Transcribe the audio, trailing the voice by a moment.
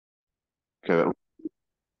Okay,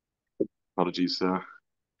 apologies,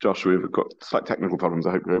 Josh. We've got slight technical problems.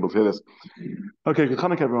 I hope you're able to hear this. Okay, good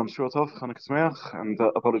Chanukah, everyone. Short off, Chanukah Sameach, and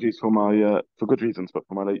apologies for my for good reasons, but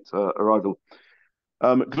for my late arrival.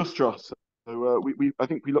 Glustra. So I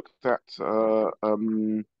think we looked at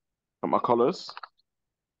my colours.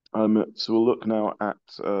 So we'll look now at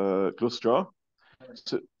Glustra.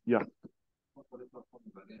 So, yeah.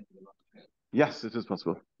 Yes, it is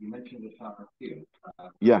possible. You mentioned the shower here.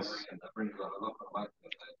 Yes. That brings a lot of light.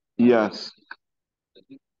 Yes.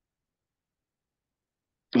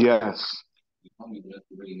 Yes.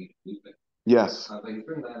 Yes.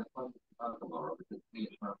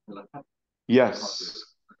 Yes.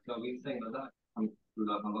 So we think that comes through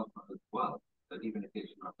the Halacha as well. That even if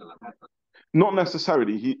it's not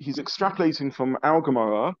necessarily. He's extrapolating from our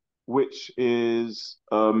Gemara, which is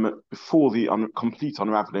before the complete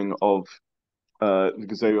unraveling of the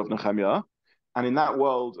Gezeiras of Nechemia, and in that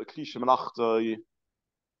world, a klisha melachta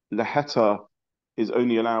leheta is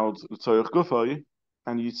only allowed l'tzorech gufay,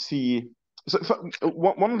 and you see. So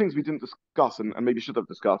one of the things we didn't discuss, and maybe should have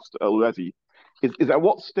discussed already, is at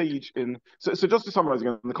what stage in. So just to summarize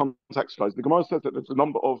again, the contextualize, the Gemara says that there's a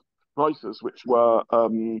number of prices which were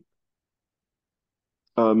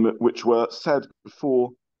said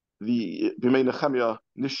before the B'mei Nechemia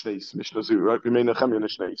Nishneis Mishlazu, right? B'mei Nechemia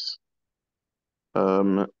Nishneis.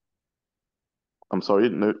 I'm sorry,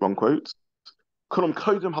 no, wrong quote. Kulam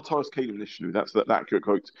Kodem Hataras Kelim Nishnu. That's the accurate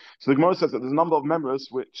quote. So the Gemara says that there's a number of members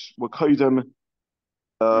which were Kodem.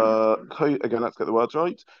 Again, let's get the words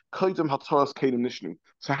right. Kodem Hataras Kelim Nishnu.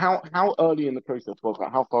 So how early in the process was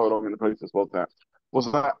that? How far along in the process was that?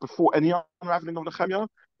 Was that before any unraveling of Nechemia,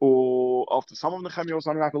 or after some of Nechemia was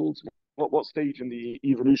unraveled? What stage in the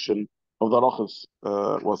evolution of the halachas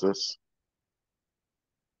was this?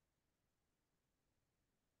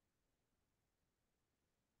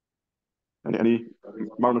 Any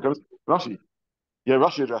Rashi? Yeah,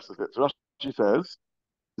 Rashi addresses it. So Rashi says,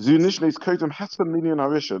 "Zu nishneis kodem heta minyan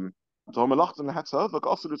harishon, to melachot heta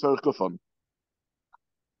v'kasur l'tzorech gufan."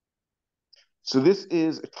 So this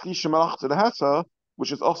is a klisha melachot heta,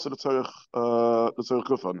 which is also l'tzorech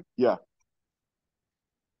gufan. Yeah.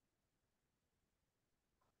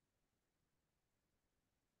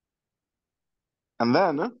 And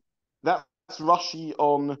then that's Rashi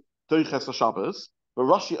on Doiches Shabbos, but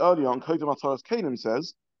Rashi earlier on Kodem Ataras Kelim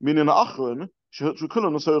says, "Minyan ha'achron shehutru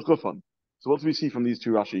kulam l'tzorech gufan." So what do we see from these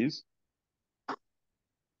two Rashis?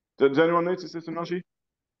 Does anyone notice this in Rashi?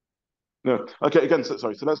 No. Okay, again,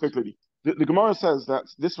 sorry. So let's go clearly. The Gemara says that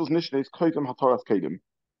this was Nishne's Kodem Hataras Kelim.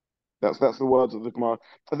 That's the words of the Gemara.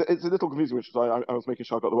 It's a little confusing, which is I was making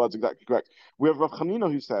sure I got the words exactly correct. We have Rav Chanina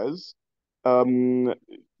who says,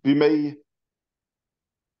 "Bimei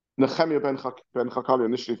Nechemia ben Chakalia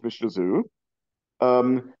Nishne's Mishlazu,"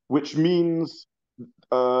 which means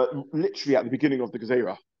literally at the beginning of the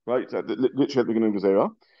Gezeiras, right? Literally at the beginning of the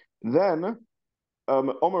Gezeiras. Then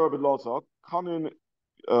Omer Rabbi Lazar, Kanin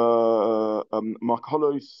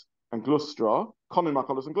Markolos and Glustra, Kanin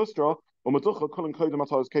Markolos and Glustra, or Meducha Kolin Kodem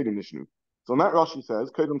Ataras Kedim Nishnu. So on that Rashi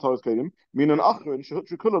says, Kodem Ataras Kedim, Minan Achron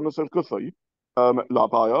Shehutru Kulam Nasef Gufay, La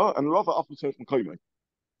Baya, and Rava Afu from Koime.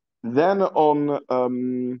 Then on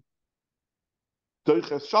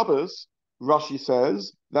Doiches Shabbos, Rashi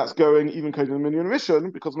says that's going even Kodem Minyan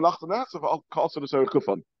Rishon because Melachta Natzav Kasser L'Sorech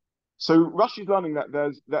Gufan. So Rashi's learning that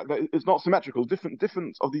that it's not symmetrical. Different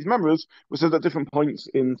of these memories were said at different points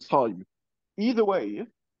in time. Either way,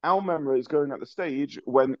 our memory is going at the stage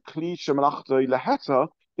when Kli Shemalachta Leheta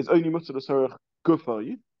is only Mutter L'Sorech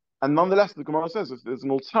Gufay, and nonetheless the Gemara says if there's an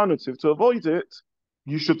alternative to avoid it,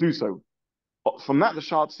 you should do so. From that, the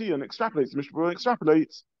Shad Tzion extrapolates, the Mishnah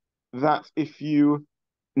extrapolates that if you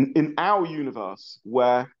in our universe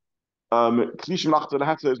where Klish Melachta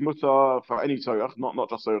Leheta is mutar for any Torah, not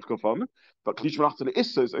just Torah Kufan, but Klish Melachta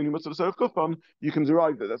Leissa is only mutar Torah Kufan. You can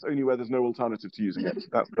derive that that's only where there's no alternative to using it.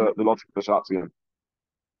 That's the logic of the Shatzian.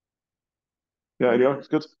 Yeah, anyway, it's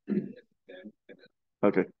good.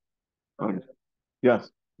 Okay. Yes.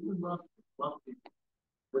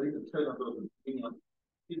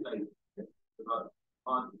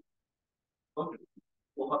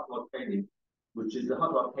 Which is the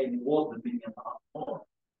Hadra Kelim was the minion of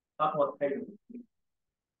Hadra Kelim.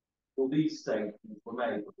 All these statements were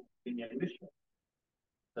made in the Mishnah.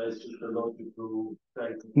 So it's just a logical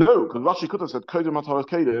statement. No, because Rashi could have said Kodem Hataras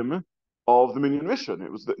Kelim of the Minyan Rishon. It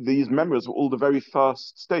was these memories were all the very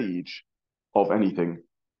first stage of anything.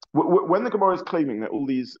 When the Gemara is claiming that all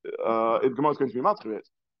these, the Gemara is going to be mad through it,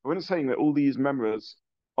 when it's saying that all these memories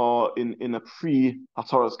are in a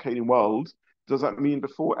pre-Hataras Kelim world, does that mean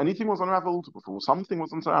before anything was unraveled, before something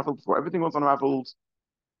was unraveled, before everything was unraveled?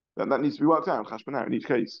 That needs to be worked out, chashbon in each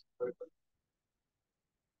case.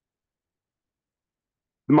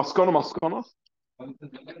 The maskana.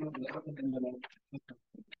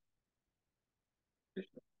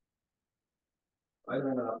 I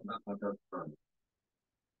don't know that's my first friend.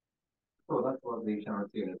 Oh, that's what the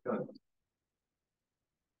charity is going.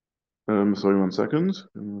 Sorry, 1 second.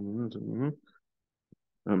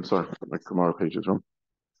 Sorry, my Gemara page is wrong.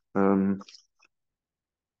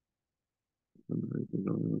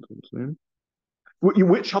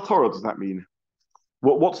 Which hatorah does that mean?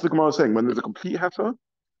 What's the Gemara saying? When there's a complete heter?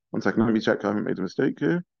 1 second, let me check. I haven't made a mistake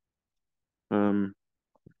here.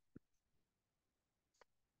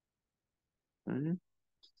 Okay.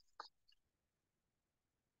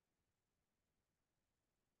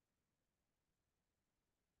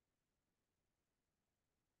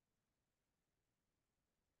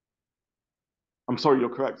 I'm sorry, you're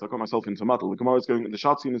correct. I got myself into a muddle. The Gemara is going. The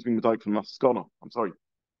Shatzin is being medayik from Maskana. I'm sorry,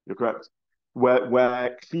 you're correct.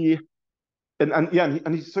 Where kli and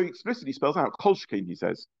he so explicitly spells out kol shkein. He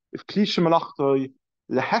says if kli shemalachto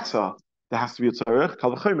leheta, there has to be a tzorech.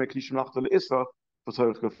 Kal v'chomer kli shemalachto leisa for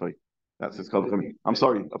tzorech gufay. That's his kal v'chomer. I'm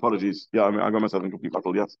sorry. Apologies. Yeah, I got myself in complete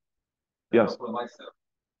muddle. Yes. Yes.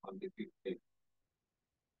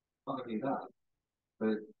 Not only that,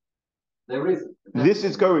 but there is. This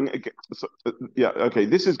is going, okay.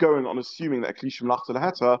 This is going on assuming that a klishim lachta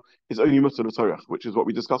leheta is only mutter l'torach, which is what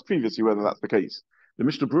we discussed previously, whether that's the case. The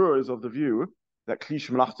Mishnah Berurah is of the view that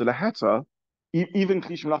klishim lachta leheta, even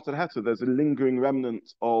klishim lachta leheta, there's a lingering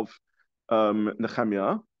remnant of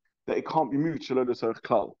Nechemia that it can't be moved shelo l'torach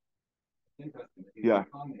klal. Interesting. Yeah.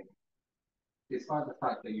 Despite the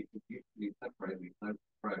fact that you could usually separate these notes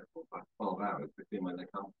for about 12 hours between when they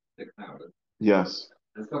come 6 hours. Yes.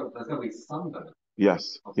 There's got to be some benefit.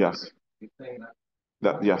 Yes. Yes. You're saying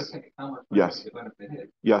that yes. How much yes. the benefit is?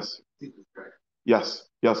 Yes. Yes.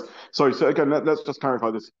 Yes. Sorry. So again, let's just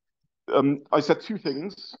clarify this. I said two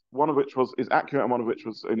things. One of which is accurate, and one of which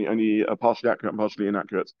was only partially accurate and partially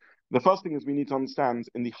inaccurate. The first thing is we need to understand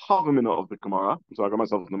in the Havamina of the Gemara. So I got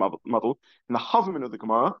myself in the muddle. In the Havamina of the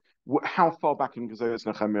Gemara, how far back in Gezeiras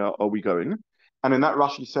Nechemia are we going? And in that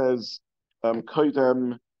Rashi says,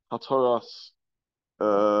 Kodem Hatoras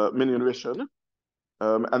Minyan Rishon.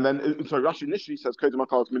 And then, Rashi initially says Kodem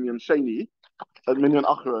Hatoras Minyan Sheni, Minyan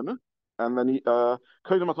Achron, and then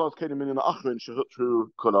Kodem Hatoras Kodem Minyan Achron Shehutru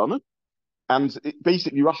Kulan. And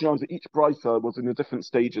basically, Rashi answers that each brisa was in the different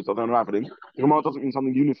stages of unraveling. The Gemara doesn't mean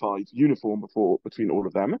something uniform between all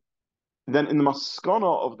of them. Then in the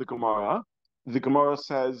Maskana of the Gemara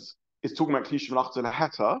says it's talking about Klishim Lachta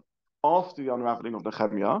Leheta after the unraveling of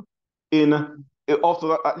Nechemia, after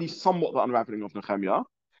that, at least somewhat the unraveling of Nechemia.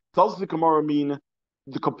 Does the Gemara mean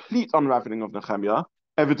the complete unraveling of Nechemia?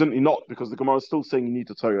 Evidently not, because the Gemara is still saying you need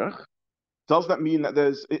a Torah. Does that mean that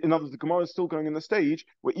in other words, the Gemara is still going in the stage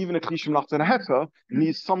where even a Klishim Lachta Leheta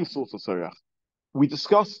needs some sort of Torah? We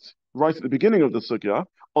discussed right at the beginning of the Sugya,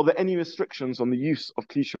 are there any restrictions on the use of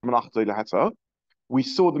Klishim Lachta Leheta? We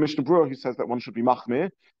saw the Mishnah Berurah who says that one should be machmir,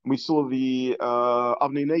 and we saw the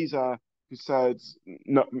Avnei Nezer who said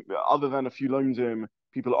no, other than a few lomdim,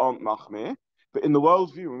 people aren't machmir. But in the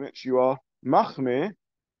worldview in which you are machmir,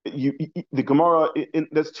 the Gemara.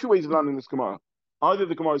 There's two ways of learning this Gemara. Either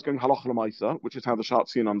the Gemara is going halacha l'maisa, which is how the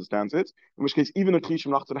Shatzian understands it, in which case even a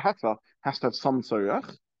klishim lachta leheta has to have some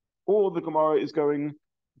tzorech, or the Gemara is going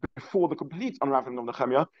before the complete unraveling of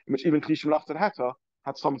Nechemia, in which even klishim lachta leheta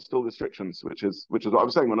had some still restrictions, which is what I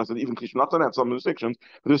was saying when I said even klishim lachta had some restrictions.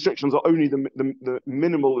 But the restrictions are only the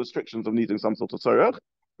minimal restrictions of needing some sort of tzorech.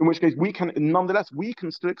 In which case we can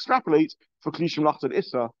still extrapolate for klishim lachta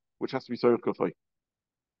issa, which has to be tzorech kufay.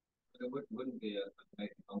 There wouldn't be a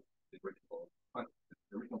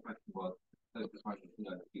the original question was, the question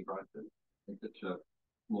the key writers in such a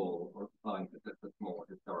small or applying to such a small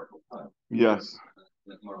historical time. Yes.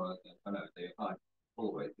 I know they apply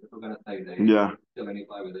always. If we're going to say they still only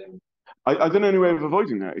apply within. I don't know any way of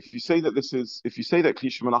avoiding that. If you say that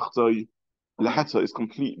klishim lachta leheta is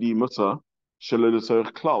completely mutter shelo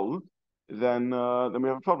l'tzorech klal, then we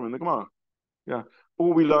have a problem in the Gemara. Yeah.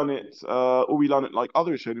 Or we learn it like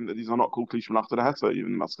other Rishonim that these are not called klishim lachta leheta,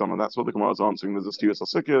 even Maskana. That's what the Gemara is answering. There's a Shiur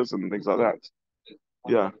Sasukas and things like that.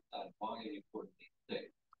 Yeah. Why are you putting these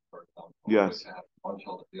six, for example? Yes. One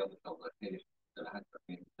shoulder, the other shoulder.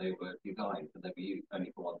 They were designed to be used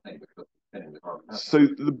only for one thing because it's the carbon. So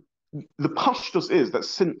the pashtus is that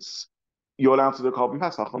since you're allowed to do carbon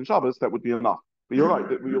Pesach on Shabbos, that would be enough. But you're right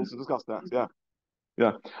that we also discussed that. Yeah.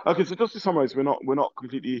 Yeah. Okay. So just to summarize, we're not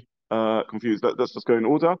completely confused. Let's just go in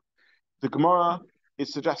order. The Gemara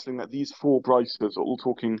is suggesting that these four brises are all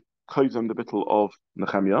talking kodem the bittul of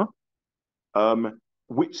Nechemia.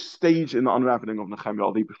 which stage in the unraveling of Nechemia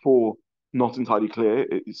are they before? Not entirely clear.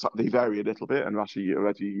 They vary a little bit, and Rashi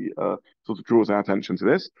already sort of draws our attention to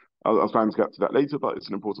this. I'll try and get to that later, but it's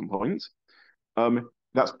an important point.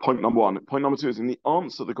 That's point number one. Point number two is in the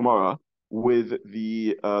answer to the Gemara with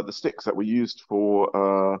the sticks that were used for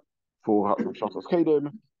Shabbos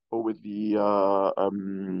Kelim, or with the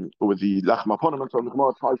Lachem Aponim, and so on. The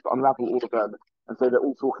Gemara tries to unravel all of them and say they're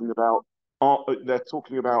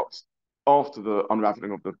talking about after the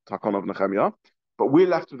unraveling of the Takon of Nechemia. But we're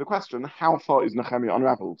left with the question: how far is Nechemia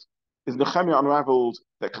unraveled? Is Nechemia unraveled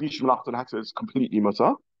that Klish Melachot Heta is completely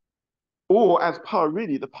mutter? Or as per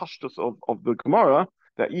really the pashtus of the Gemara,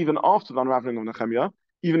 that even after the unraveling of Nechemia,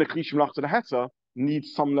 even a Klish Melachot Heta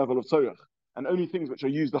needs some level of tzorech. And only things which are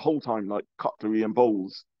used the whole time, like cutlery and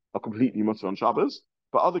bowls, are completely mutter on Shabbos.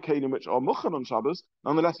 But other kelim which are muchan on Shabbos,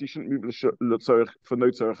 nonetheless, you shouldn't move the tzorech for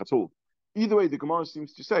no tzorech at all. Either way, the Gemara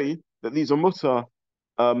seems to say that these are mutter.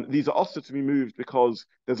 These are also to be moved because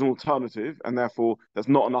there's an alternative, and therefore there's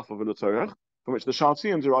not enough of a tzorech. From which the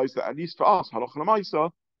Shaltian derives that at least for us, Halacha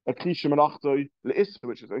L'maisa, a Krisha Melachto L'Issa,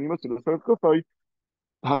 which is only mutter l'Tzorech Kufay,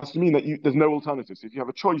 has to mean that there's no alternative. So if you have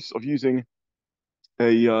a choice of using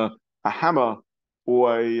a hammer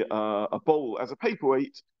or a bowl as a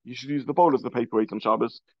paperweight, you should use the bowl as the paperweight on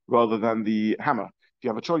Shabbos rather than the hammer. If you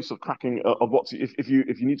have a choice of cracking if you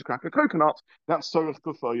need to crack a coconut, that's sorech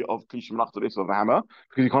kufay of Klish Melachto L'Issa of the hammer,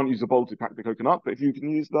 because you can't use the bowl to crack the coconut. But if you just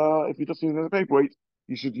use it as a paperweight,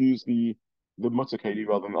 you should use the mutter keli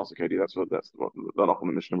rather than the asa keli. That's what the Halacha on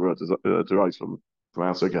the Mishnah derives from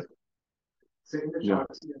our sugya. So in the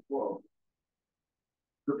Shabbos as well,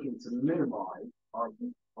 looking to minimise our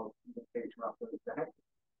use of the Kelim Shabbat the head.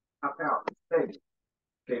 How about the same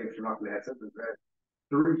Kelim Shabbat the head? There's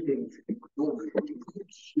three things normally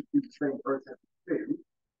should do the same process to do.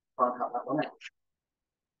 Can't cut that one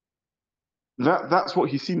out. That's what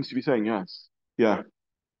he seems to be saying. Yes. Yeah.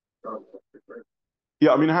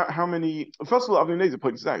 Yeah, I mean, how many? First of all, Avnei Nezer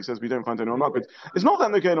points out. He says we don't find anyone like it. It's not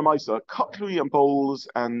that they're going to Misa. Cutlery and bowls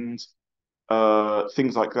and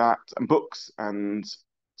things like that, and books and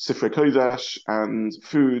Sifrei Kodesh and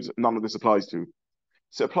food. None of this applies to.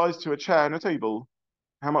 So it applies to a chair and a table.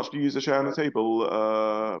 How much do you use a chair and a table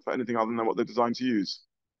for anything other than what they're designed to use?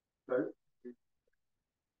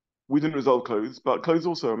 We didn't resolve clothes, but clothes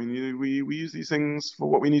also. I mean, we use these things for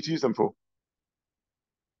what we need to use them for.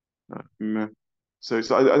 So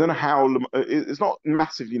I don't know how it's not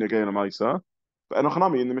massively negay on Maisa, but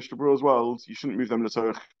Enochanami in the Mishnah Berurah's world, you shouldn't move them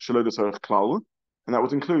l'tzorech shelo l'tzorech klal, and that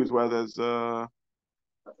would include where there's but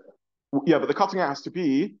the cutting out has to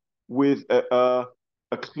be with a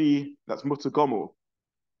kli that's mutter gomor.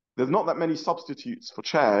 There's not that many substitutes for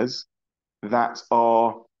chairs that's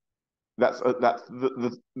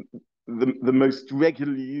the most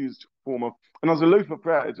regularly used form of, and as a loaf of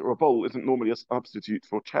bread or a bowl isn't normally a substitute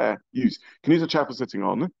for chair use. You can use a chair for sitting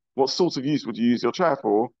on. What sort of use would you use your chair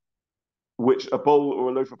for, which a bowl or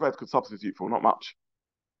a loaf of bread could substitute for? Not much.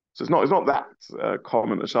 So it's not that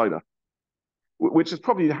common a shaila. Which is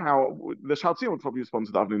probably how the Shaltian would probably respond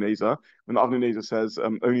to the Avnei Nezer when the Avnei Nezer says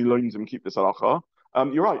only loansmen keep this halacha.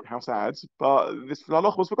 You're right, how sad, but this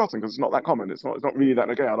halacha was forgotten because it's not that common. It's not really that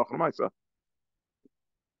negay halacha l'maisa.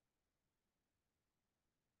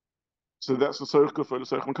 So that's the sorech kufay the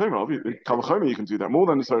sorech mekomer. Kavachomer, you can do that more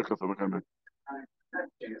than the sorech kufay mekomer.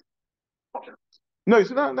 No,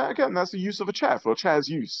 so that again, that's the use of a chair for a chair's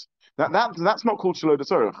use. That's not called shelo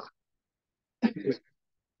d'tzorech. You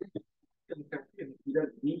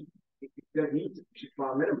don't need to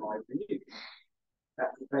try and minimise the use.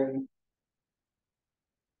 That's the same.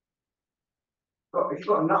 If you've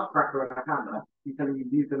got a nutcracker and a hammer, you're telling me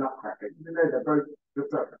use the nutcracker, even though they're both the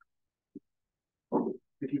tzorech.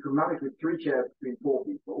 If you can manage with 3 chairs between 4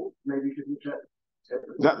 people, maybe you should use chairs.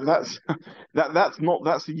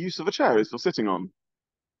 That's the use of a chair. It's for sitting on.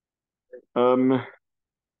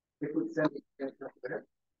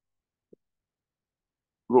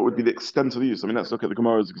 What would be the extent of the use? I mean, let's look at the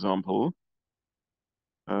Gemara's example.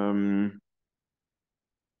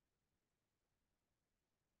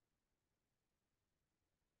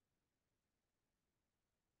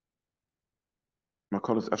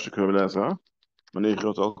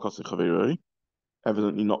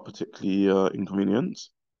 Evidently not particularly inconvenient.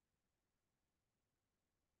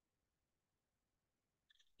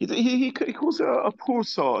 He calls it a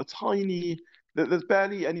pursa, a tiny. There's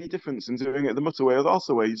barely any difference in doing it the mutter way or the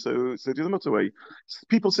asa way. So do the mutter way.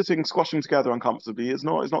 People sitting squashing together uncomfortably is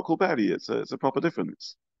not called barely. It's a proper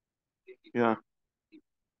difference. Yeah.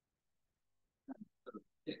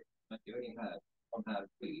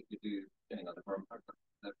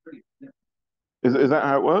 Is that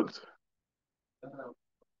how it worked?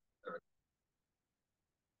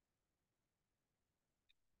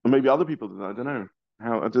 maybe other people do that. I don't know.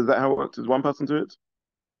 How does that how it work? Does one person do it?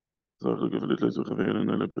 I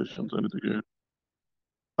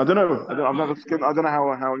don't know. I've never skinned. I don't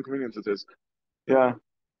know how inconvenient it is. Yeah.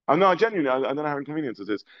 I know. I genuinely. I don't know how inconvenient it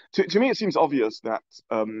is. To me, it seems obvious that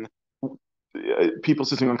people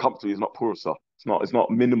sitting uncomfortably is not poor stuff. It's not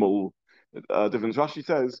minimal difference. Rashi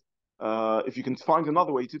says if you can find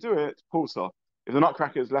another way to do it, poor stuff. If the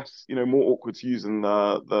nutcracker is less, more awkward to use than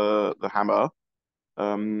the hammer,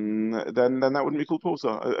 then that wouldn't be called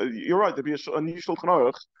porsa. You're right. There'd be a new shulchan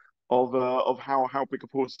aruch of how big a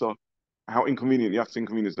porsa, how inconvenient you have to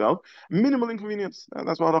inconvenience now. Minimal inconvenience.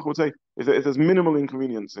 That's what Halacha would say. If there's minimal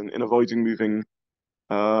inconvenience in avoiding moving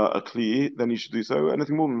a kli, then you should do so.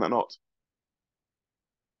 Anything more than that, not.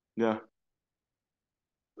 Yeah.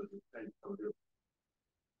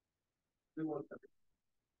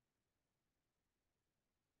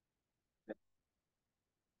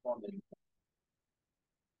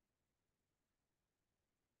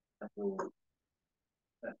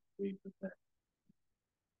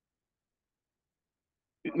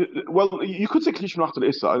 Well, you could say klish machal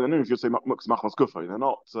issa. I don't know if you say muktzah machmas gufa. They're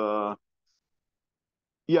not.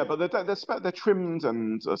 Yeah, but they're trimmed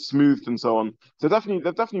and smoothed and so on. So they're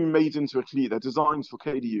definitely made into a kli. They're designed for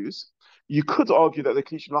kli use. You could argue that they're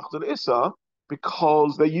klish machal issa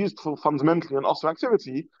because they're used for fundamentally an osir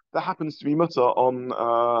activity that happens to be mutter on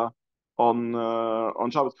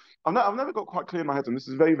Shabbos. I've never got quite clear in my head, and this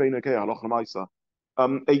is very very okay. Halacha l'maisa.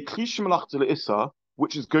 A klish machal issa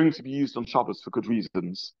which is going to be used on Shabbos for good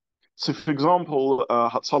reasons. So, for example,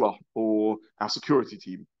 Hatzalah or our security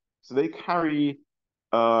team. So they carry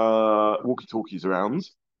walkie-talkies around,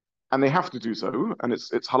 and they have to do so, and it's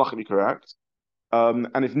halachically correct.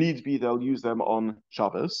 And if need be, they'll use them on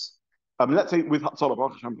Shabbos. Let's say with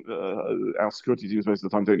Hatzalah, our security teams most of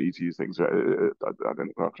the time don't need to use things. I don't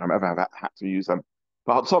think I've ever had to use them.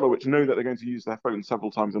 But Hatzalah, which know that they're going to use their phone several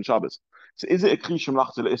times on Shabbos. So is it a klish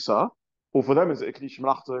mlachta issa, or for them is it a klish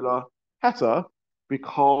mlachta heta?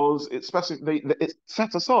 Because it's it's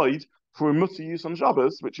set aside for a mutter use on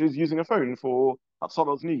Shabbos, which is using a phone for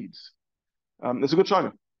Hatzalah's needs. It's a good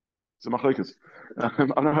shiner. It's a machlokas. I've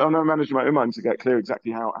never managed in my own mind to get clear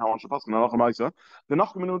exactly how on Shabbos and Halacha Maisa. The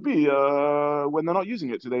nafkamin would be when they're not using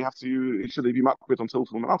it, should they be makbid on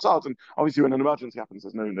tiltul and outside? And obviously, when an emergency happens,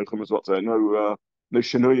 there's no chumas whatsoever, no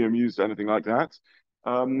shenuyim used or anything like that.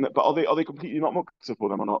 But are they completely not muktzah for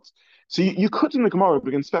them or not? So you could in the Gemara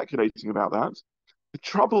begin speculating about that. The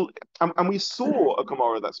trouble, and we saw a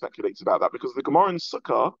Gemara that speculates about that because the Gemara in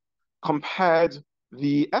Sukkah compared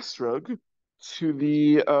the esrog to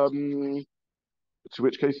the to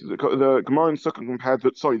which case the Gemara in Sukkah compared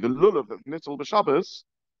the lulav that's nitzel b'Shabbos,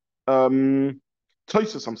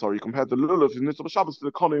 Tosus, I'm sorry, compared the lulav that's nitzel b'Shabbos to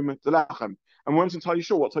the kolim the lechem, and we weren't entirely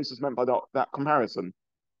sure what Tosus meant by that comparison.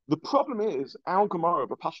 The problem is our Gemara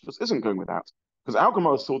b'Pashtus isn't going with that because our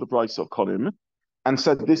Gemara saw the price of kolim and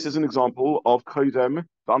said this is an example of kodem,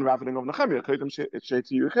 the unraveling of Nechemia, kodem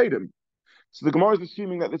she'etiyu kedem. So the Gemara is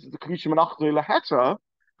assuming that this is the klish menachri leheta,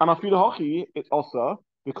 and afilu hachi it's also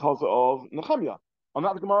because of Nechemia. On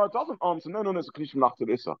that, the Gemara doesn't answer. No, it's a klish menachri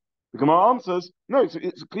issa. The Gemara answers, no, it's a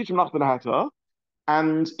klish menachri leheta,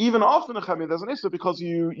 and even after Nechemia, there's an issa because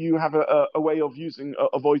you have a way of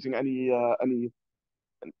avoiding any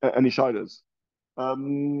shidas.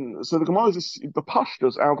 So the Gemara is the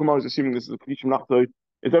Pashtas. Our Gemara is assuming this is a klish menachri.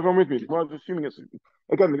 Is everyone with me? The Gemara is assuming it's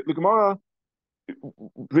again. The Gemara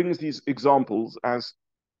brings these examples as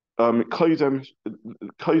kodem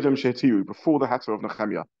shetiru before the heter of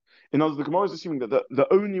Nechemia. In other words, the Gemara is assuming that the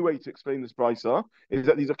only way to explain this brisa is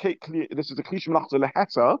that this is a klish menachta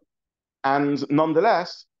leheter, and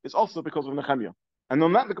nonetheless it's also because of Nechemia. And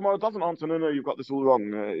on that, the Gemara doesn't answer. No, you've got this all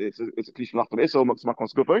wrong. It's a klish menachta leheter,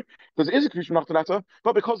 because it is a klish menachta leheter,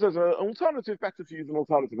 but because there's an alternative, better to use an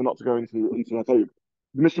alternative and not to go into that.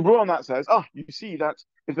 The Mishnah Berurah on that says, you see that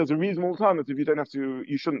if there's a reasonable alternative,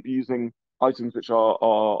 you shouldn't be using items which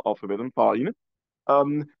are forbidden. Fine. But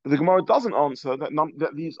the Gemara doesn't answer that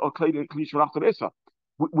these are klish menachta issa.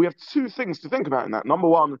 We have two things to think about in that. Number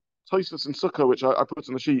one, Tosfos and Sukkah, which I put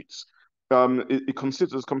in the sheets, it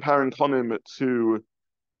considers comparing konim to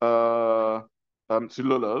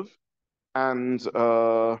lulav, and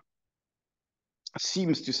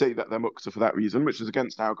seems to say that they're muktzah for that reason, which is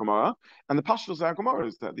against our Gemara. And the pashtus of our Gemara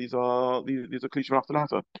is that these are klish menachta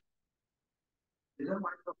leheta.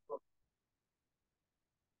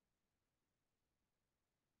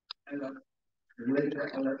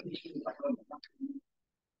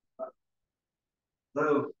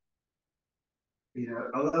 Though,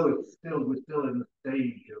 although we're still in the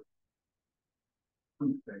stage of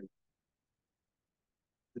food stage,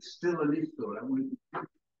 there's still an issue.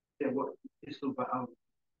 Yeah, what is still about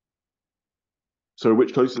So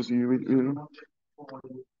which cases are you reading?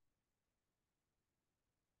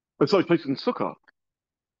 Oh, sorry, placed in sukkah.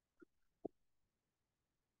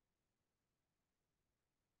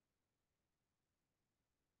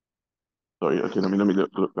 Sorry, okay, let me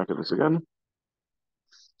look back at this again.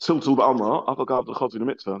 Tiltul ba'alma, avagav the chazin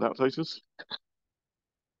mitzvah. That places.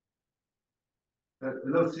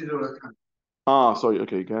 Sorry,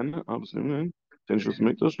 okay, again. Absolutely. Tenishvus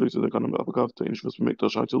mikdash, Louise the kanem avagav, tenishvus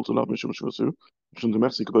mikdash, I tiltul lav mishum shvasu. Mishum the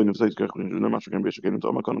mercy kaboin of zayt gech, no matter can be a shkenim to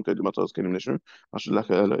amakanum kedim matas kedim nishu. Asher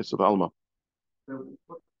lecha ela is of alma.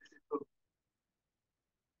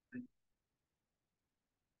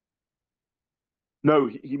 No,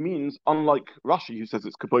 he means unlike Rashi, who says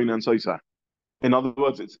it's kaboin and sosa. In other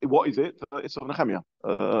words, what is it? It's of Nechemia.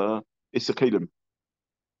 It's a Kelim.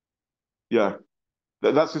 Yeah,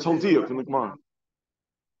 that's his whole deal from the Gemara.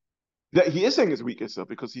 That he is saying it's a weak issa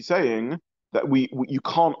because he's saying that you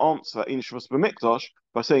can't answer in Shavuos b'mikdash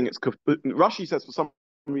by saying it's. Rashi says for some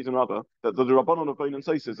reason or other that the Rabbanon of Bain and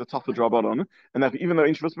Seis is a tougher Rabbanon, and that even though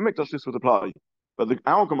in Shavuos b'mikdash this would apply, but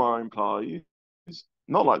our Gemara implies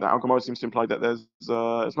not like that. Our Gemara seems to imply that there's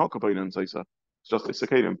it's not Bain and Seis. It's just it's a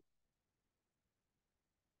Kelim.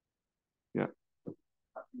 Yeah.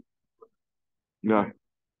 Yeah.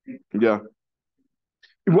 Yeah.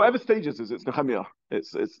 Whatever stages is, it's Nechemia.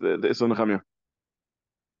 It's a Nechemia.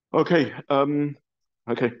 Okay.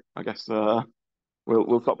 Okay. I guess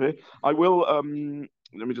we'll stop here. I will.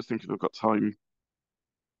 Let me just think if we've got time.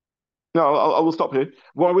 No, I will stop here.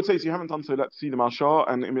 What I would say is, you haven't done so, let's see the Mashar,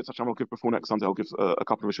 and in Mitzvah I'll give before next Sunday. I'll give a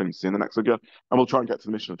couple of Rishonim to see in the next sugya, and we'll try and get to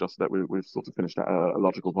the Mishnah just so that we've sort of finished at a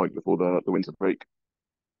logical point before the winter break.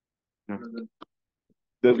 Yeah.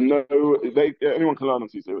 There's no, anyone can learn on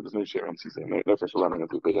Tuesday, but there's no shit on Tuesday. No official learning on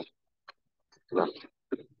Tuesday.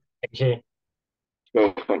 Thank you.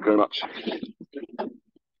 Thank you very much.